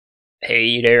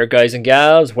Hey there guys and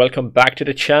gals, welcome back to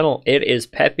the channel. It is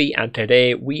Peppi and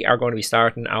today we are going to be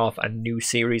starting off a new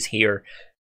series here.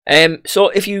 So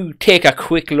if you take a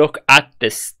quick look at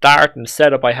the start and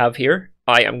setup I have here,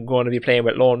 I am going to be playing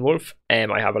with Lone Wolf.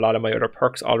 I have a lot of my other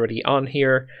perks already on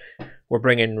here. We're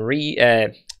bringing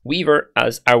Weaver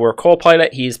as our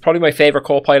co-pilot. He's probably my favourite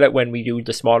co-pilot when we do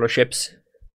the smaller ships.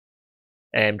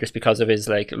 Just because of his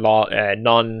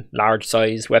non-large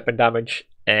size weapon damage.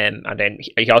 And then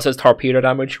he also has torpedo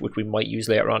damage, which we might use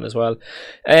later on as well.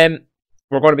 We're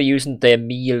going to be using the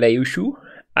Mi Leushu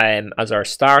as our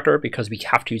starter because we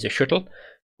have to use a shuttle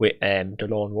with the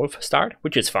Lone Wolf start,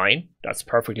 which is fine. That's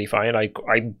perfectly fine.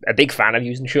 I'm a big fan of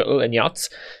using shuttle and yachts.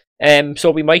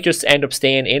 So we might just end up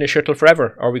staying in a shuttle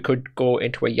forever, or we could go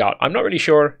into a yacht. I'm not really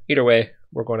sure. Either way,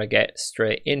 we're going to get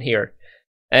straight in here.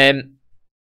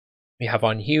 We have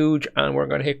on huge, and we're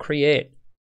going to hit create.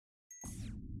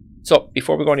 So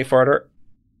before we go any further,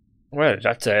 well,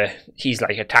 he's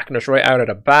like attacking us right out of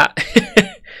the bat.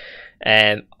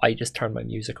 I just turned my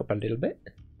music up a little bit.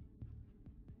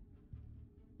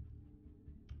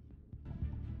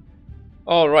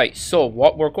 Alright, so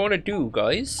what we're going to do,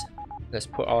 guys, let's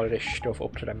put all of this stuff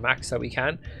up to the max that we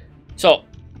can. So,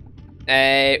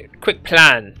 quick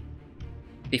plan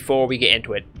before we get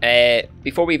into it.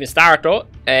 Before we even start though,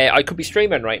 I could be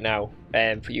streaming right now.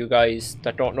 For you guys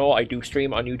that don't know, I do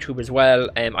stream on YouTube as well.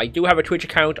 I do have a Twitch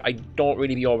account. I don't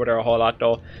really be over there a whole lot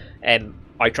though.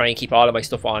 I try and keep all of my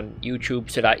stuff on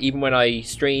YouTube so that even when I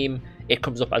stream, it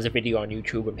comes up as a video on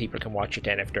YouTube and people can watch it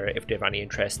then if they have any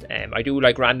interest. I do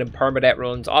like random permadeath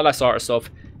runs, all that sort of stuff.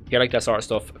 If you like that sort of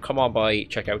stuff, come on by,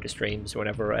 check out the streams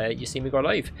whenever you see me go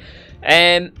live.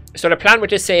 So the plan with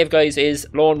this save, guys, is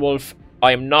Lone Wolf.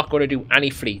 I am not going to do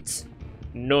any fleets,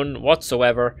 none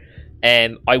whatsoever.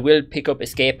 I will pick up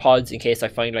escape pods in case I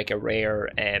find like a rare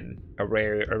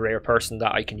person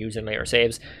that I can use in later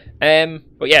saves.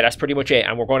 But yeah, that's pretty much it.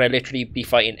 And we're going to literally be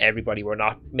fighting everybody. We're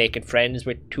not making friends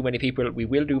with too many people. We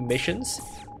will do missions.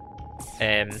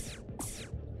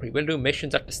 We will do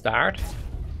missions at the start.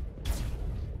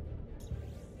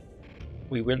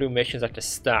 We will do missions at the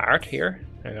start here.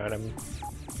 Hang on, I'm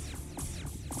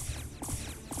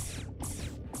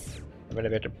in a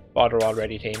bit of bother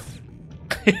already, team.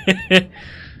 This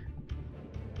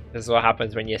is what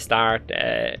happens when you start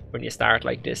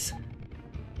like this.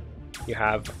 You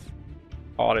have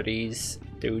all of these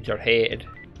dudes are hated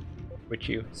with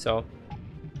you, so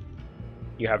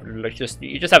you have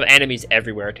you just have enemies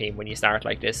everywhere, team, when you start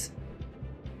like this.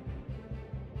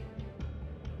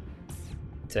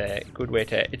 It's a good way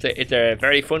to it's a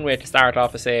very fun way to start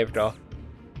off a save though.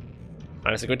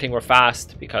 And it's a good thing we're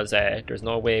fast because there's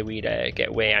no way we'd get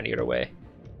away any other way.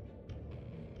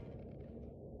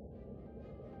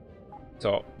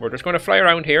 So we're just going to fly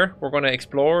around here. We're going to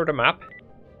explore the map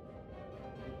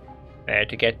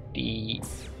to get the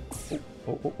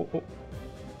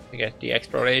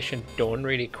exploration done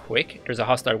really quick. There's a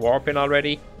hostile warp in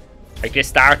already. Like this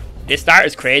start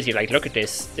is crazy. Like look at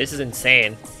this. This is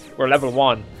insane. We're level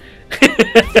 1.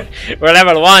 We're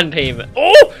level 1, team.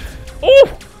 Oh!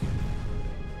 Oh!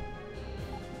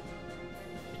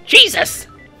 Jesus!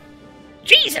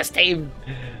 Jesus, team!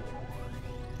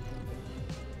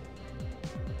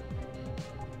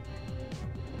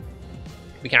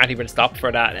 We can't even stop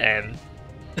for that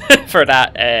for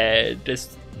that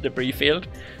this debris field.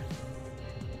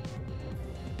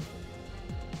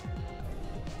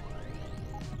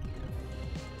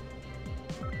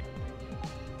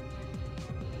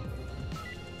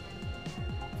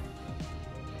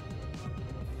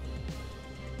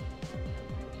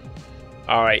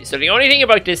 Alright, so the only thing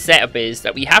about this setup is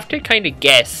that we have to kind of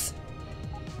guess.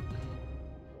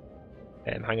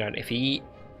 Hang on, if he's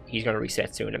going to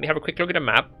reset soon. Let me have a quick look at the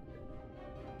map.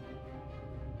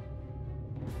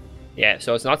 Yeah,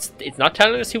 so it's not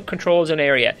telling us who controls an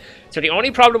area. So the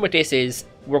only problem with this is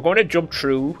we're going to jump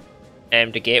through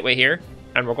the gateway here,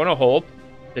 and we're going to hope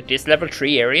that this level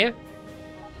 3 area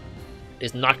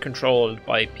is not controlled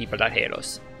by people that hate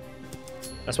us.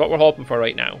 That's what we're hoping for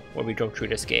right now when we jump through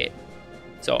this gate.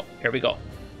 So here we go.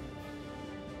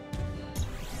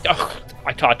 Oh,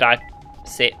 I thought that.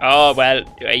 Oh well,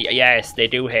 yes, they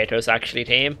do hate us actually,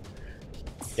 team.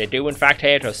 They do in fact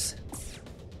hate us.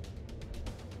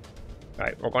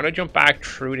 Right, we're going to jump back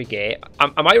through the gate.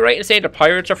 Am I right in saying the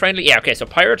pirates are friendly? Yeah, okay, so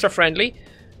pirates are friendly.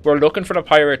 We're looking for the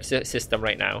pirate system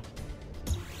right now.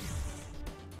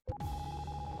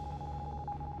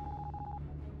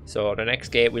 So the next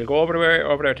gate, we'll go over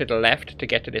there to the left to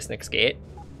get to this next gate.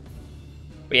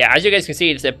 But yeah, as you guys can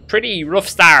see, it's a pretty rough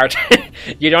start.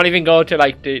 You don't even go to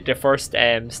like the first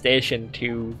station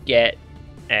to get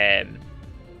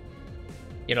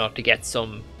you you know, to get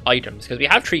some items, because we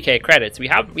have 3k credits. We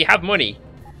have money,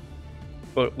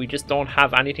 but we just don't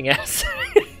have anything else.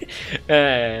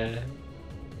 Okay,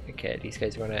 these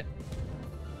guys are gonna.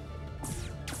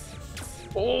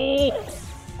 Oh,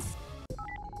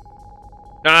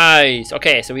 nice.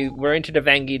 Okay, so we're into the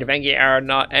Vengi. The Vengi are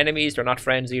not enemies. They're not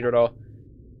friends either, though.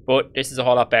 But this is a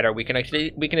whole lot better. We can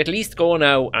at least go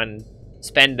now and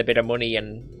spend a bit of money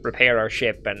and repair our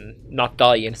ship and not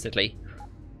die instantly.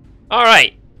 All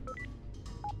right.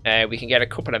 We can get a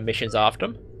couple of missions off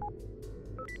them.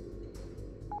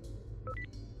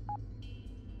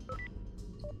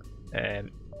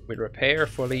 We'll repair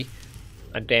fully,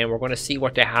 and then we're going to see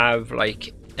what they have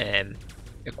like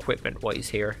equipment wise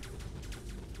here.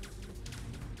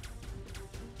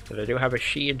 So they do have a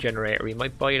shield generator. We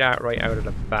might buy that right out of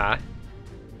the bat.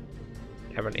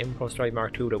 They have an impulse drive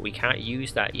Mark II that we can't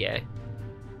use that yet.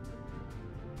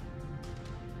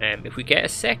 If we get a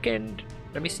second,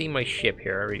 let me see my ship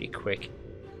here really quick.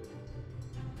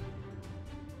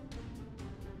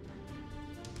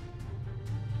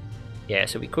 Yeah,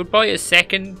 so we could buy a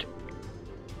second.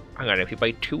 Hang on, if we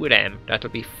buy 2 of them, that'll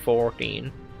be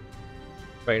 14.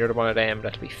 Buy another one of them,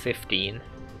 that'll be 15.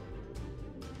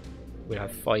 We'll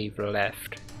have 5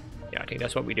 left. Yeah, I think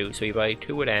that's what we do. So we buy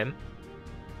 2 of them.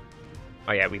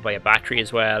 Oh yeah, we buy a battery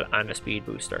as well and a speed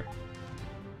booster.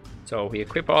 So we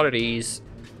equip all of these.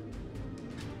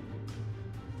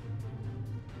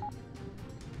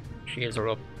 Shields are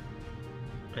up.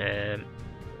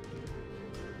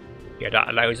 Yeah, that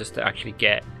allows us to actually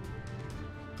get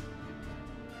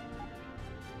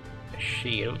a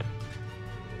shield.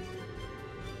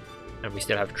 And we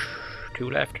still have 2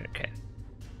 left. Okay.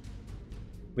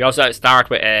 We also start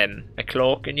with a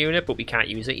cloaking unit, but we can't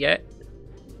use it yet.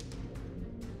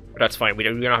 But that's fine. We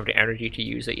don't have the energy to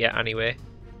use it yet anyway.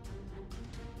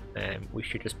 We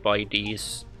should just buy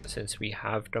these since we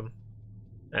have them.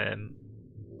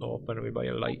 Open and we buy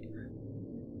a light.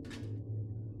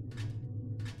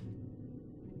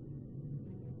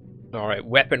 Alright,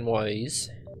 weapon wise,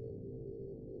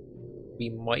 we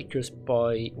might just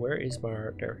buy. Where is my.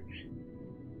 There.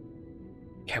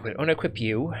 Okay, we'll unequip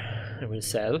you and we'll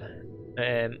sell.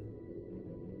 So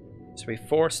we have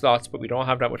 4 slots, but we don't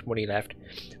have that much money left.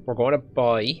 We're going to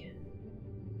buy.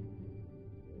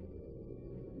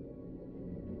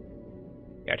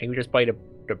 Yeah, I think we just buy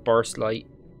the burst light.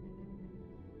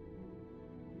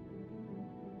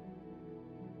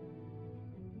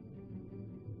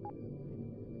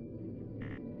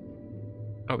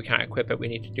 Oh, we can't equip it. We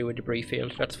need to do a debris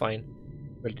field. That's fine.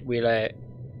 We'll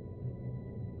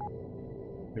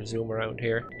zoom around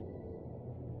here.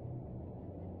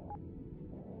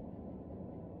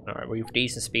 Alright, we have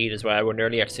decent speed as well. We're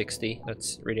nearly at 60.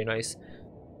 That's really nice.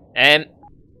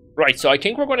 Right, so I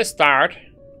think we're going to start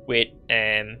with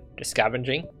the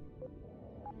scavenging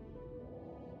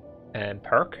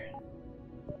perk.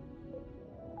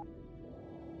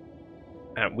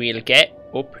 And we'll get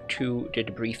up to the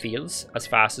debris fields as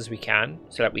fast as we can,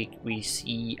 so that we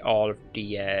see all of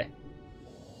the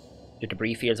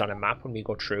debris fields on a map when we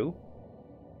go through.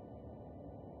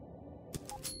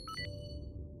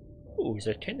 Oh, there's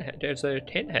a tin head. There's a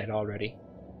tin head already.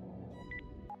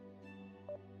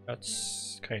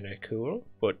 That's kind of cool,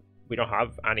 but we don't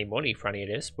have any money for any of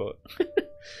this. But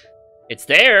it's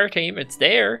there, team. It's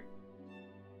there.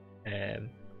 Huh.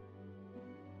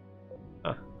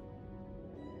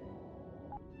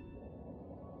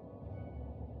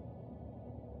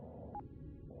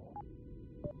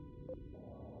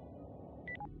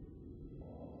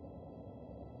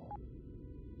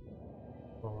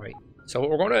 All right. So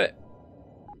we're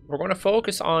gonna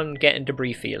focus on getting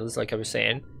debris fields, like I was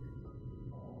saying,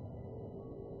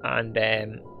 and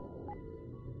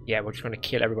yeah, we're just gonna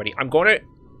kill everybody.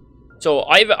 So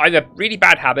I have a really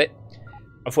bad habit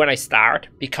of when I start,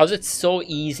 because it's so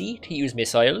easy to use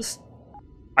missiles.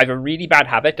 I have a really bad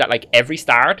habit that like every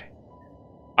start,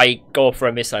 I go for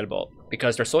a missile bolt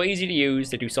because they're so easy to use.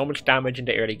 They do so much damage in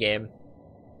the early game.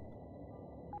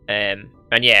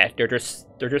 And yeah, they're just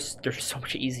so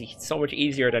much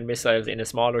easier than missiles in a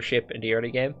smaller ship in the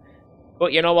early game.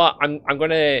 But you know what? I'm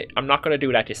not gonna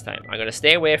do that this time. I'm gonna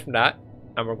stay away from that,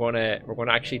 and we're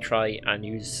gonna actually try and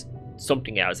use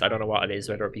something else. I don't know what it is,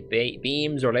 whether it be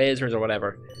beams or lasers or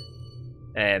whatever.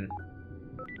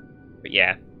 But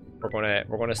yeah, we're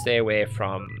gonna stay away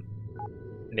from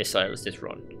missiles this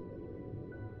run,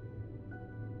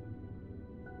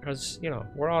 because you know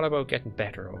we're all about getting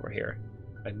better over here.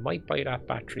 I might buy that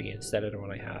battery instead of the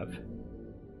one I have.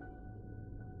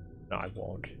 No, I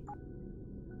won't.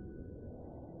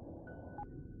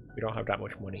 We don't have that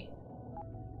much money.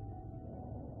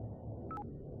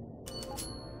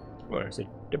 Where's the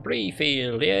debris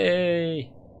field?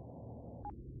 Yay!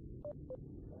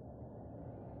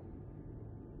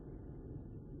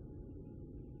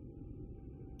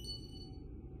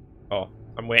 Oh,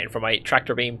 I'm waiting for my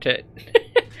tractor beam to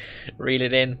reel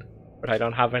it in, but I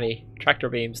don't have any tractor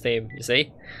beams theme, you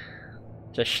see?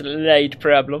 It's a slight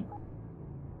problem.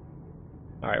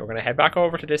 Alright, we're going to head back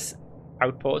over to this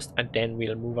outpost and then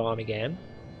we'll move on again.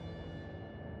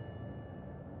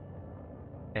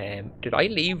 Did I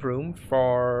leave room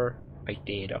for... I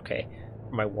did, okay.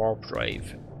 For my warp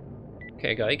drive.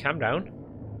 Okay, guy, calm down.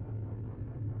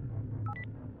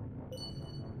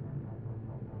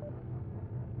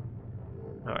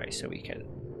 Alright, so we can...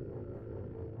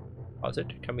 Pause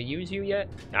it. Can we use you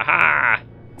yet? Aha!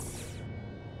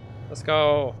 Let's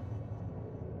go.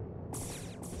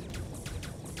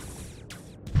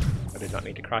 I did not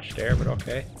mean to crash there, but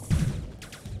okay.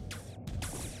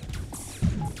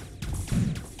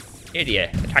 Idiot.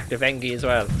 Attack the Vengi as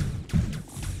well.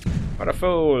 What a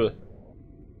fool.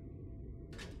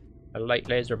 A light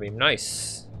laser beam.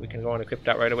 Nice. We can go and equip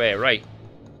that right away. Right.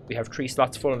 We have 3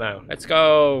 slots full now. Let's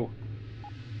go.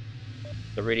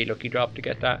 It's a really lucky drop to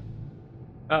get that.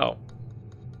 Oh.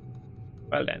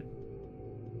 Well then.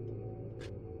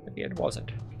 Maybe it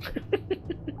wasn't.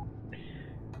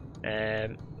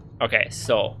 Okay,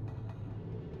 so.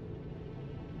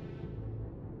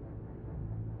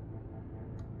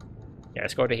 Yeah,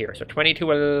 let's go to here. So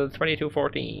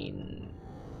 2214.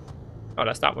 Oh,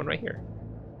 that's that one right here.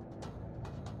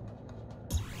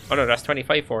 Oh no, that's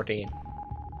 2514.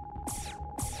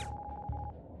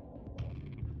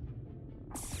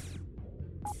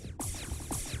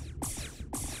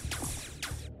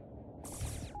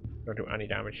 Don't do any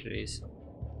damage to these.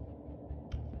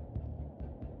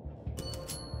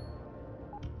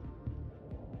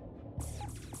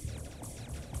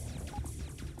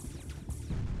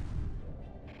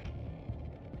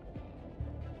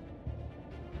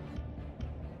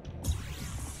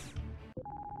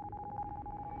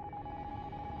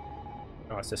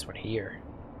 Oh, it's this one here.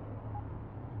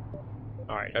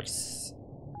 Alright, that's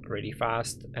really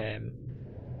fast.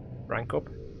 Rank up.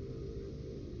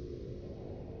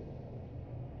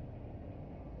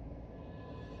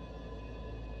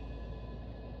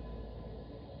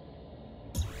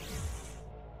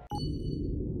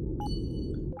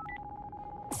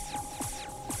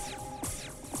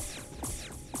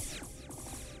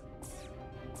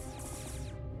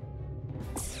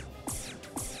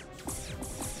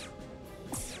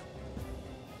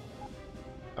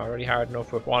 Already hard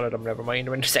enough with one of them, never mind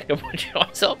when the second one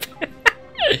shows up.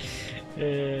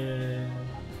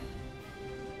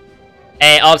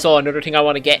 Also, another thing I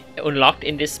want to get unlocked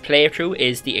in this playthrough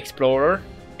is the Explorer.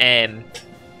 The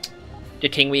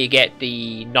thing where you get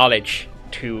the knowledge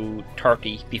to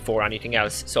 30 before anything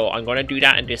else. So I'm going to do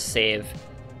that in this save.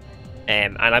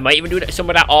 And I might even do some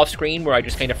of that off screen where I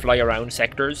just kind of fly around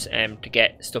sectors to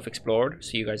get stuff explored.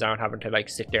 So you guys aren't having to like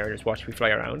sit there and just watch me fly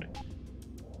around.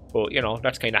 But, you know,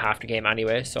 that's kind of half the game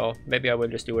anyway, so maybe I will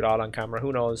just do it all on camera,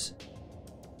 who knows.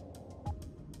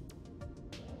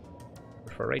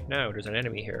 But for right now, there's an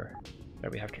enemy here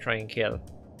that we have to try and kill.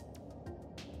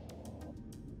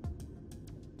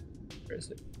 Where is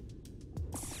it?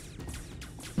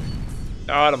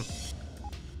 Got him!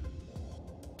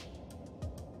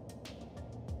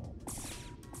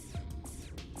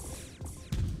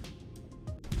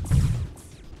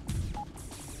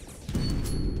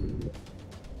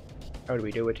 How do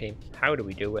we do it, team? How do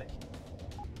we do it?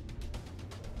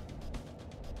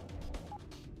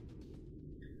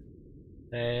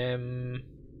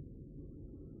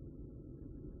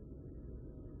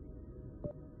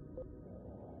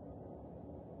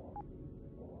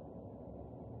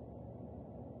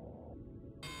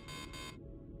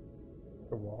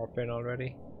 We're warping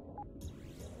already?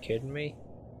 Kidding me?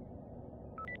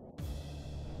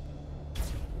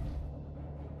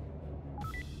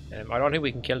 I don't think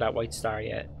we can kill that white star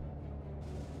yet.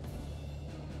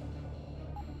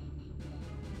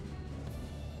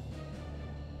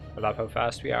 I love how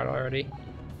fast we are already.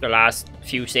 The last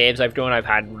few saves I've done, I've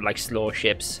had like slow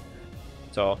ships.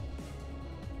 So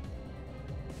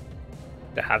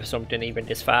to have something even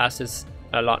this fast is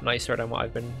a lot nicer than what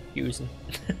I've been using.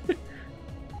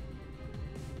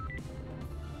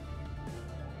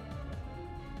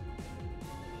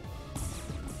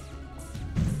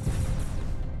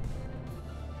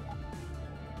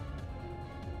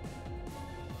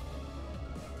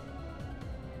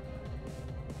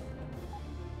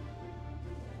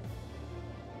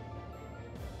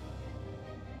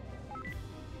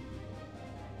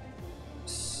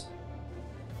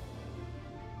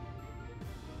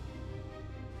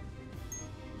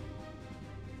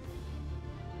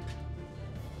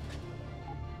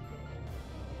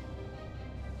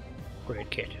 Upgrade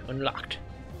kit unlocked.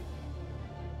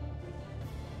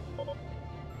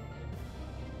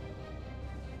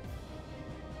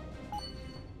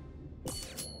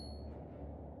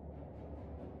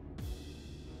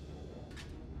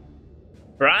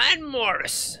 Brian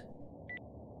Morris.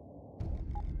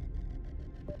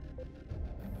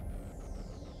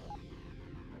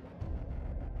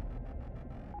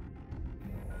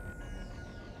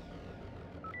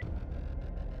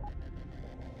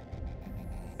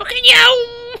 Fucking you!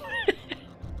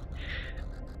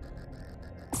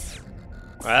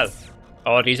 Well,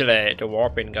 oh, these are the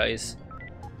warping guys.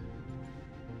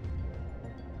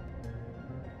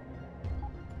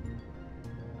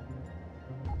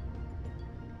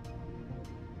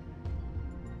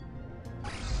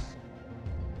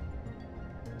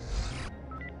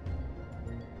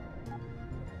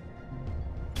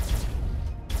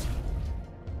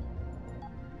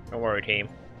 Don't worry, team.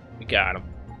 We got him.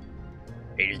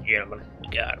 Ladies and gentlemen,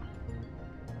 we got him.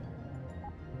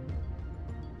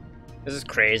 This is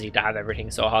crazy to have everything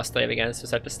so hostile against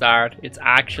us at the start. It's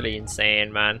actually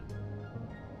insane, man.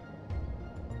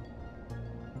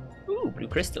 Ooh, blue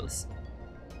crystals.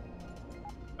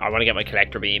 I want to get my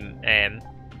collector beam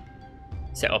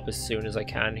set up as soon as I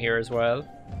can here as well.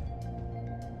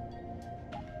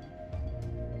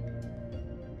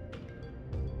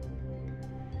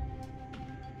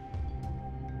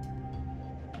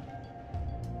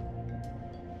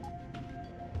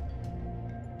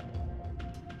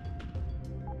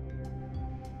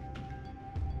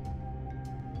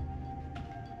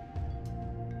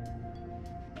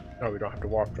 Oh, we don't have the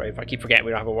warp drive. I keep forgetting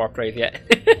we don't have a warp drive yet.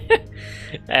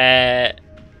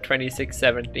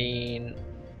 2617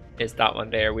 is that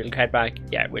one there. We'll head back.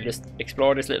 Yeah, we'll just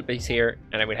explore this little piece here,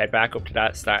 and then we'll head back up to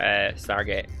that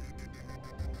Stargate.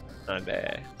 And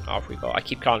off we go. I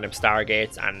keep calling them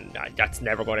Stargates, and that's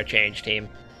never going to change, team.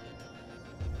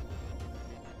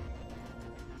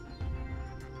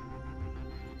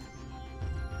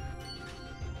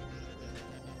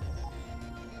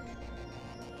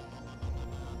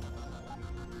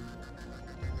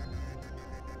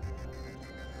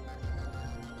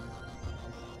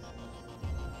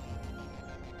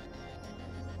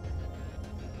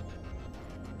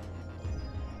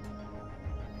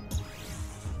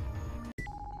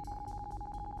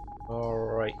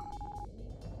 Alright.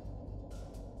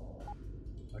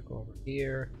 Back over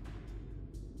here.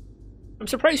 I'm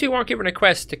surprised we weren't given a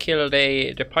quest to kill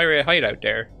the pirate hideout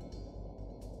there.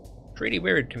 It's really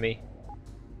weird to me.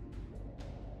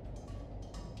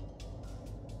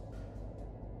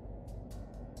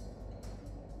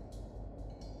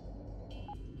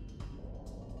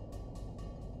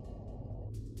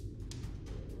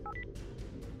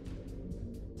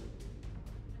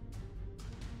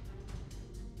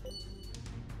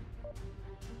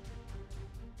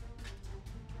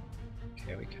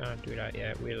 Okay, we can't do that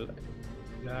yet. We'll do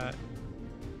that.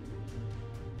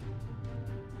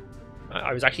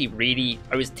 I was actually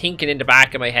I was thinking in the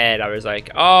back of my head, I was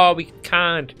like, oh, we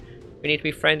can't. We need to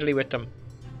be friendly with them.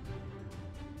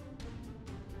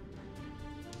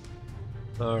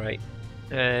 Alright.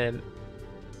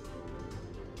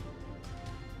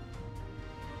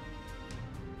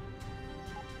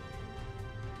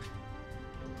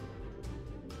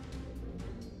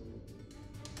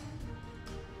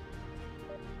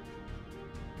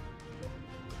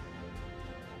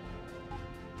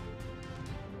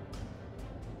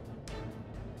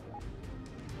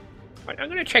 I'm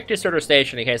gonna check this other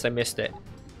station in case I missed it.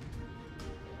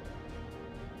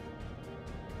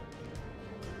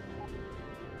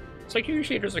 It's like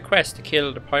usually there's a quest to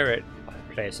kill the pirate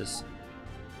places.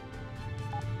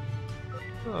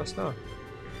 Oh, it's not.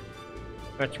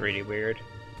 That's really weird.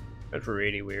 That's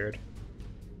really weird.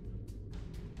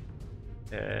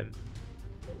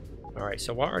 Alright,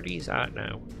 so what are these at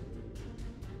now?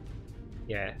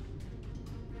 Yeah.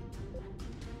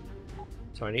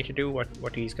 So I need to do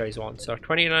what these guys want. So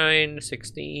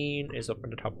 2916 is up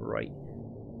in the top right.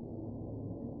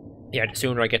 Yeah, the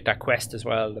sooner I get that quest as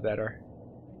well, the better.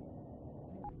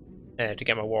 To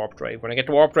get my warp drive. When I get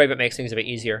the warp drive, it makes things a bit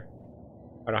easier.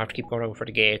 I don't have to keep going over for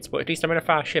the gates, but at least I'm in a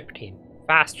fast ship, team.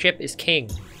 Fast ship is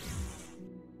king.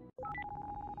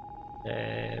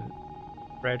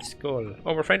 Red Skull.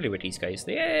 Oh, we're friendly with these guys.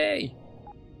 Yay!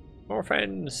 More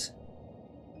friends.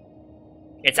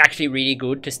 It's actually really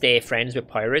good to stay friends with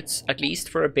pirates, at least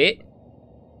for a bit.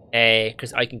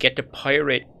 Because I can get the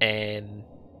pirate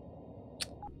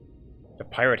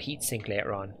heatsink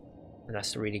later on. And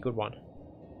that's a really good one.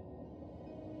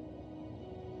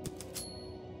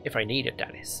 If I need it,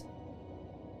 that is.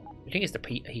 I think it's the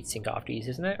heatsink off these,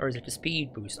 isn't it? Or is it the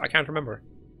speed boost? I can't remember.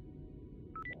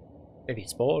 Maybe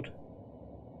it's both.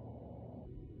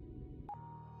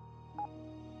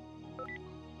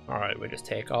 Alright, we just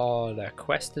take all the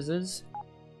questesses.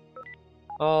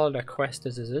 All the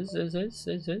questesses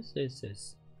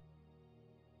is.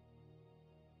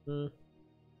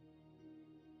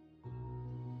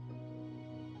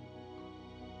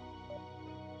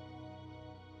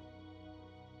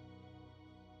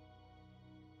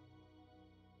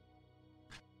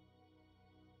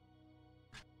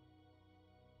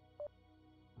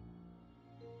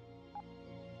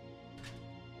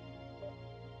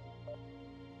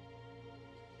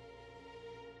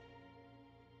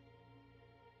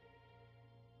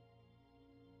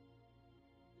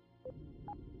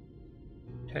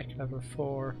 Tech level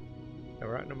 4. Now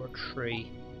we're at number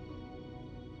 3.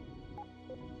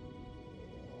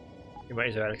 You might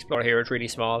as well explore here, it's really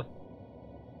small.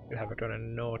 We'll have it done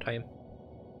in no time.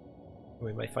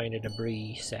 We might find a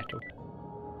debris setup.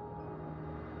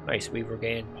 Nice, we've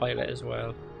regained pilot as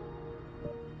well.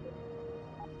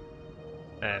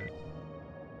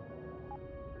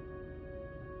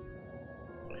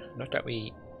 Not that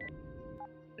we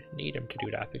need him to do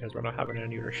that because we're not having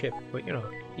any other ship, but you know,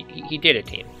 he did it,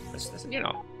 team. You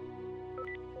know,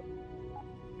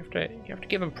 you have to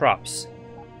give him props.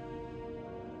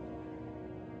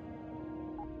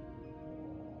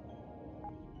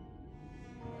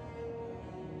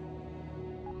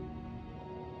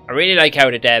 I really like how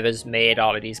the dev has made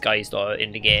all of these guys though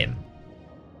in the game,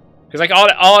 because like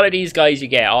all of these guys you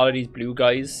get, all of these blue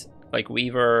guys like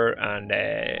Weaver and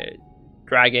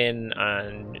Dragon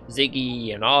and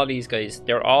Ziggy and all these guys,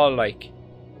 they're all like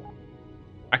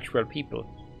actual people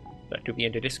that do be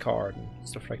into Discord and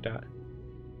stuff like that.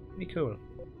 Pretty cool.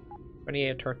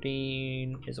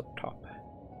 2813 is up top.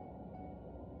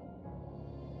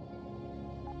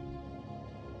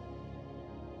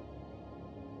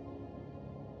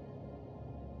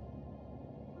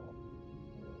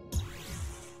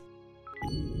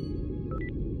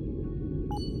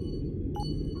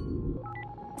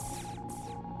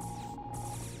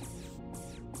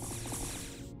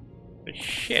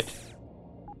 Shit.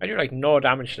 I do like no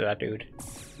damage to that dude.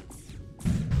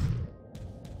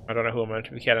 I don't know who I'm meant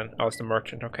to be killing. Oh, it's the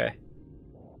merchant, okay.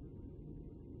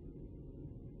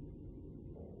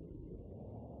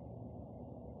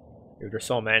 Dude, there's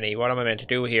so many. What am I meant to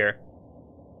do here?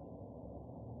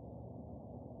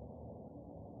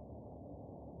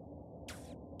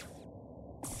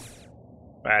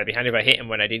 Well, it'd be handy if I hit him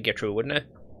when I did get through, wouldn't it?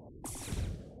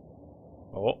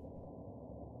 Oh.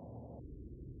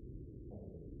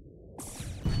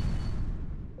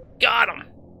 Got him!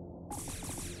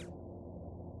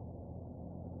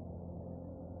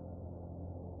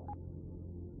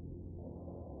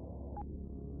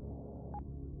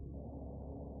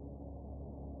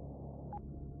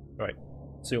 Right,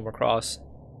 zoom across.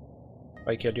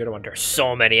 I killed the other one. There's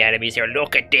so many enemies here.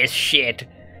 Look at this shit!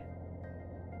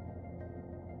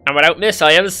 And without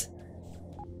missiles?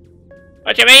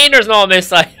 What do you mean there's no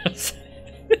missiles?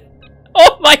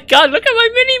 Oh my god, look at my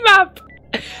mini-map!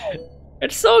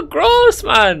 It's so gross,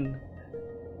 man!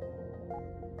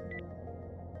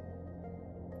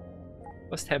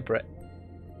 Let's temper it.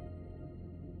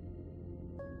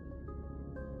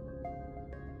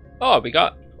 Oh, we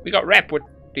got rep with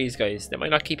these guys. They might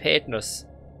not keep hating us.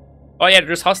 Oh yeah, they're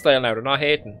just hostile now, they're not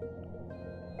hating.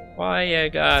 Why you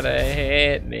gotta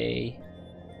hate me?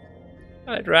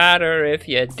 I'd rather if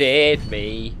you did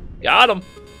me. Got him!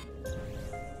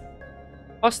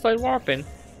 Hostile warping.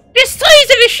 The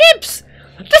size of the ships!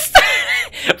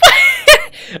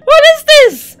 What is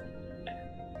this?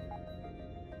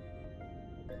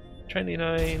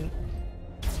 29.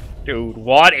 Dude,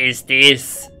 what is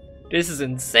this? This is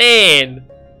insane.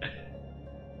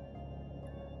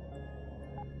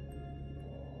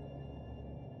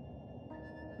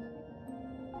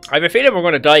 I have a feeling we're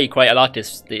going to die quite a lot in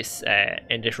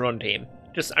this run, team.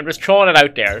 I'm just throwing it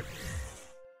out there.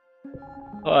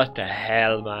 What the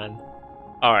hell, man?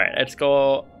 All right, let's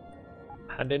go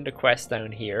hand in the quest down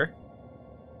here,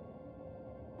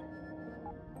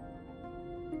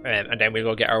 and then we'll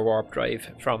go get our warp drive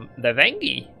from the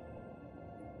Vengi.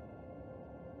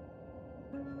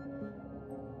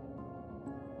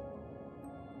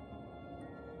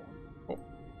 Oh,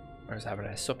 I was having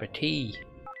a sup of tea.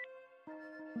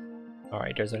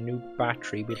 Alright, there's a new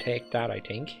battery. We'll take that, I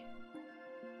think.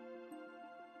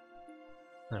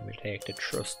 And we'll take the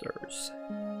thrusters.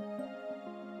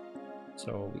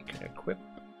 So we can equip,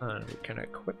 and we can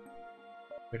equip.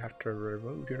 We'll have to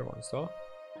remove the other ones though.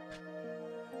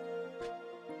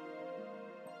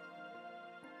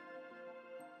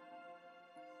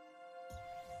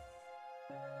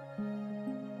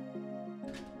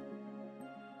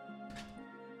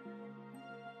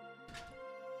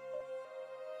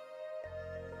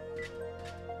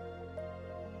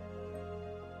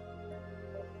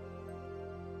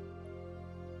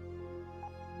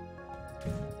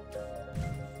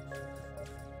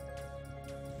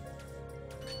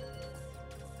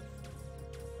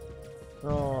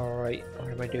 Alright,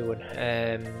 what am I doing?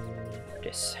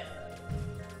 This.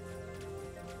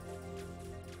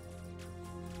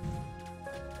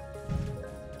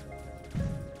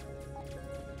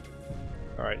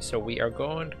 Alright, so we are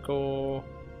going to go...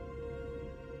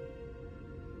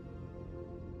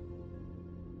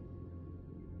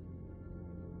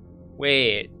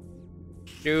 Wait.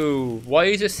 Dude, why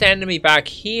is it sending me back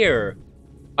here?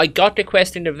 I got the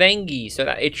quest in the Vengi, so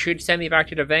that it should send me back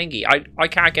to the Vengi. I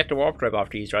can't get the warp drive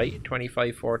off these, right?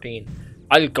 25-14.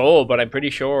 I'll go, but I'm pretty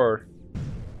sure...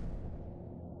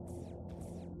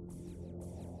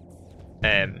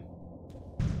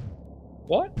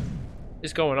 What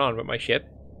is going on with my ship?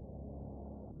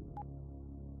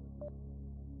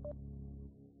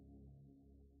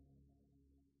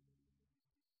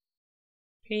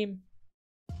 Team.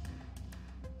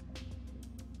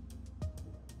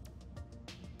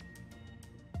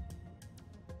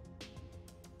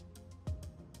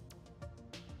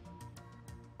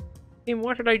 Team,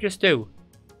 what did I just do?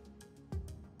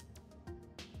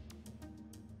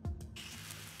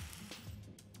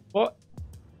 What?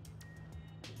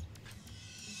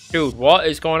 Dude, what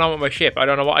is going on with my ship? I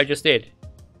don't know what I just did.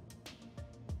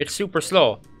 It's super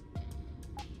slow.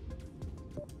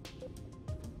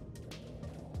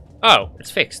 Oh, it's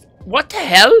fixed. What the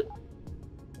hell?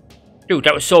 Dude,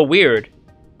 that was so weird.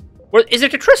 Where, is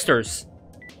it the Tristers?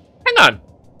 Hang on.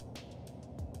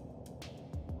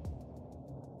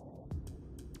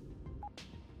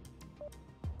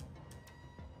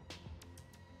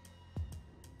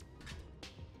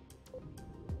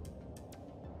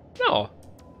 No.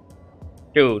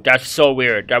 Dude, that's so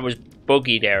weird. That was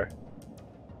buggy there.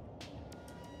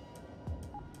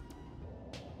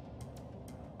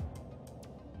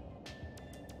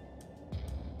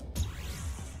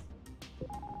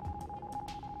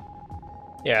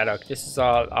 Yeah, look, this is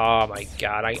all... Oh my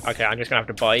god. Okay, I'm just gonna have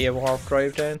to buy a warp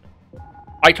drive then.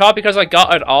 I thought because I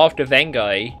got it off the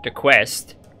Vengai, the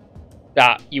quest,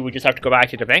 that you would just have to go back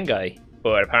to the Vengai.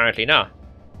 But apparently not.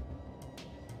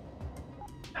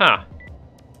 Huh.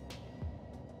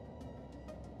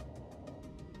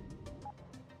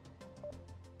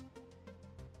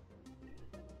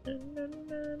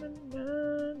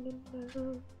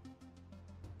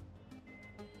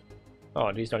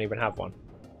 Oh, these don't even have one.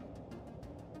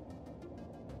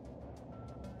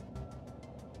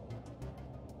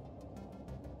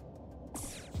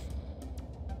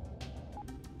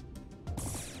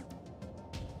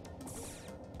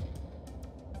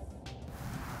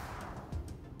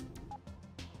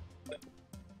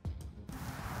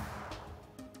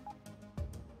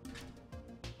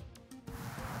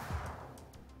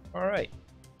 Alright.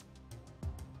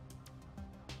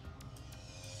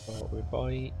 So we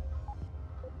buy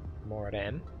more of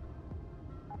them.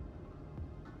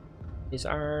 Is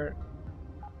our...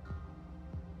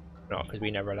 No, because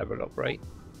we never leveled up, right?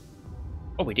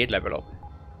 Oh, we did level up.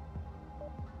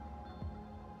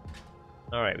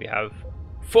 Alright, we have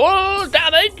full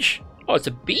damage! Oh, it's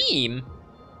a beam!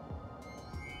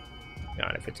 Yeah,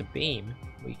 and if it's a beam,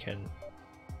 we can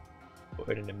put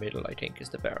it in the middle, I think, is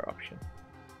the better option.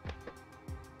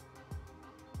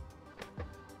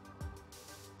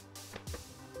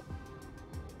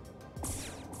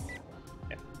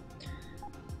 Yeah.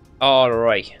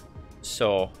 Alright,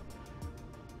 so...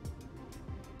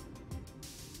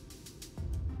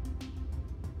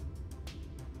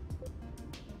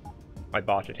 I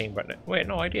bought a thing, but wait,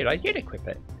 no, I did equip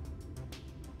it.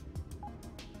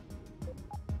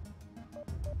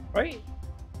 Right?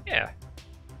 Yeah.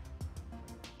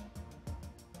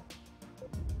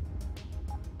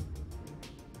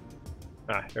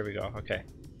 Ah, there we go, okay.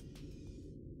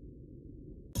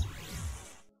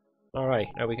 Alright,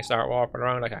 now we can start walking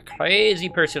around like a crazy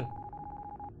person.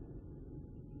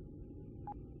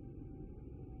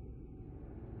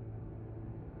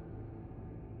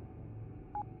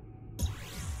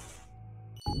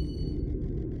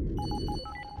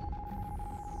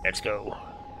 Let's go.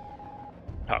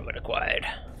 Target acquired.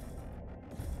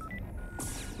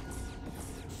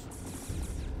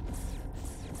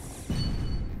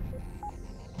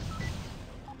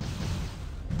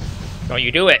 Don't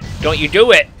you do it! Don't you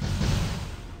do it!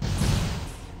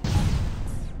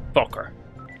 Fucker.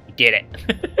 You did it.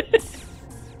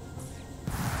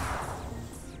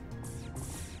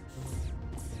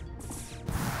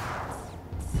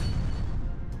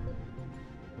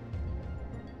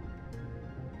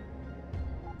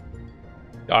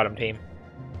 Got him, team.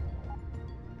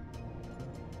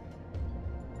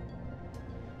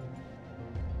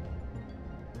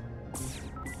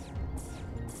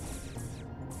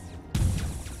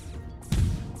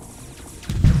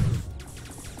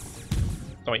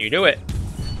 Don't you do it.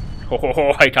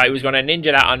 Oh, I thought he was going to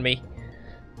ninja that on me.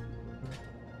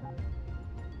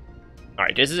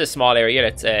 Alright, this is a small area.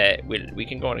 Let's we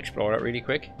can go and explore it really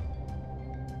quick.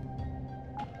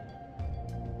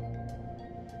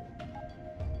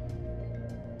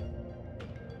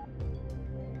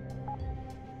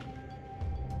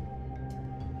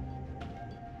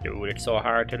 Dude, it's so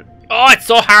hard to... Oh, it's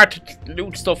so hard to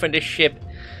loot stuff in this ship.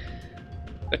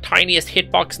 The tiniest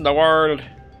hitbox in the world.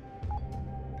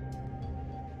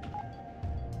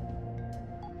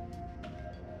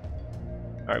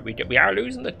 Alright, we are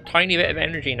losing a tiny bit of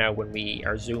energy now when we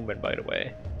are zooming, by the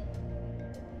way.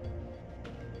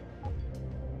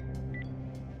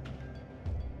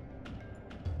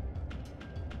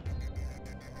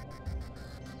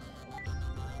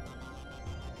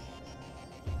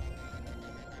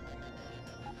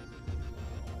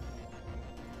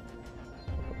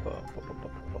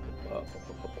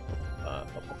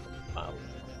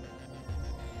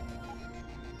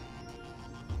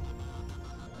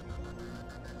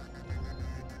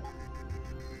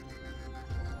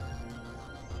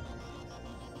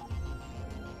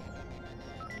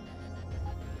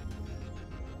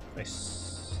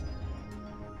 Nice.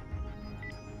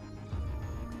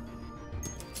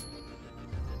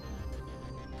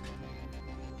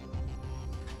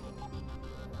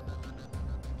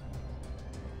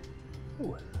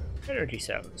 Ooh, energy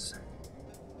cells.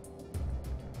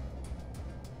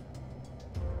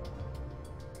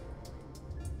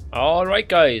 Alright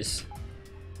guys,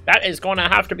 that is gonna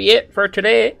have to be it for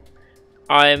today.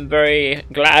 I'm very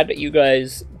glad that you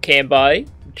guys came by,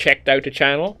 checked out the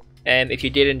channel. If you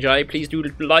did enjoy, please do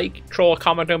like, throw a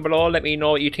comment down below, let me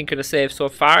know what you think of the save so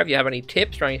far. If you have any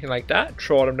tips or anything like that,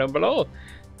 throw them down below.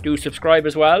 Do subscribe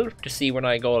as well to see when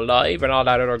I go live and all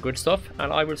that other good stuff.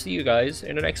 And I will see you guys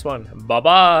in the next one. Bye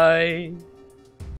bye!